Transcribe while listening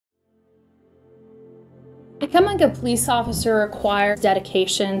Becoming a police officer requires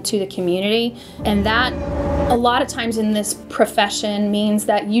dedication to the community, and that a lot of times in this profession means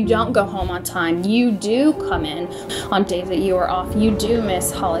that you don't go home on time. You do come in on days that you are off. You do miss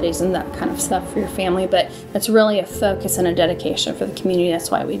holidays and that kind of stuff for your family, but it's really a focus and a dedication for the community.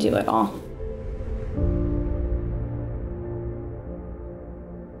 That's why we do it all.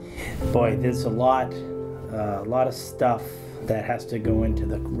 Boy, there's a lot of stuff that has to go into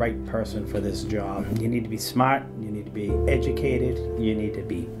the right person for this job. You need to be smart, you need to be educated, you need to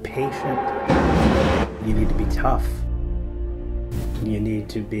be patient, you need to be tough. You need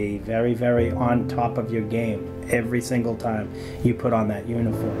to be very, very on top of your game every single time you put on that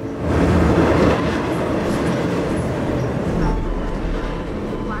uniform.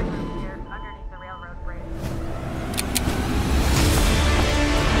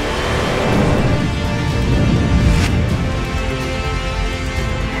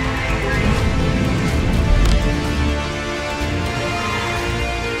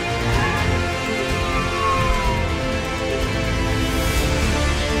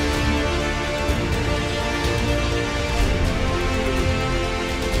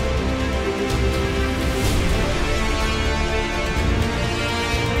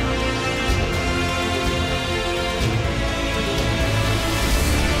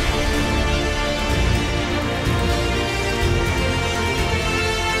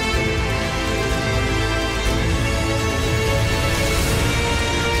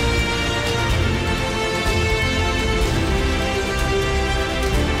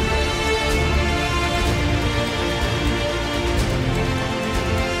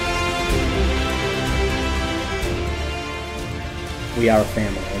 We are a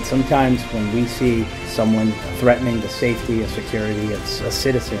family, and sometimes when we see someone threatening the safety or security of a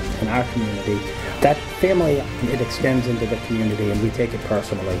citizen in our community, that family, it extends into the community, and we take it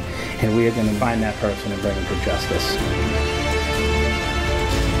personally, and we are going to find that person and bring him to justice.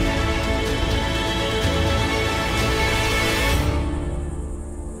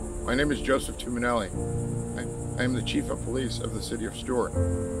 My name is Joseph Tuminelli. I am the Chief of Police of the City of Stuart.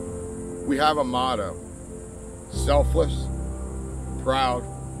 We have a motto: selfless, proud,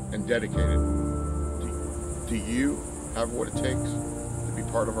 and dedicated. Do you have what it takes to be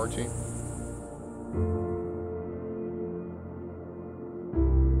part of our team?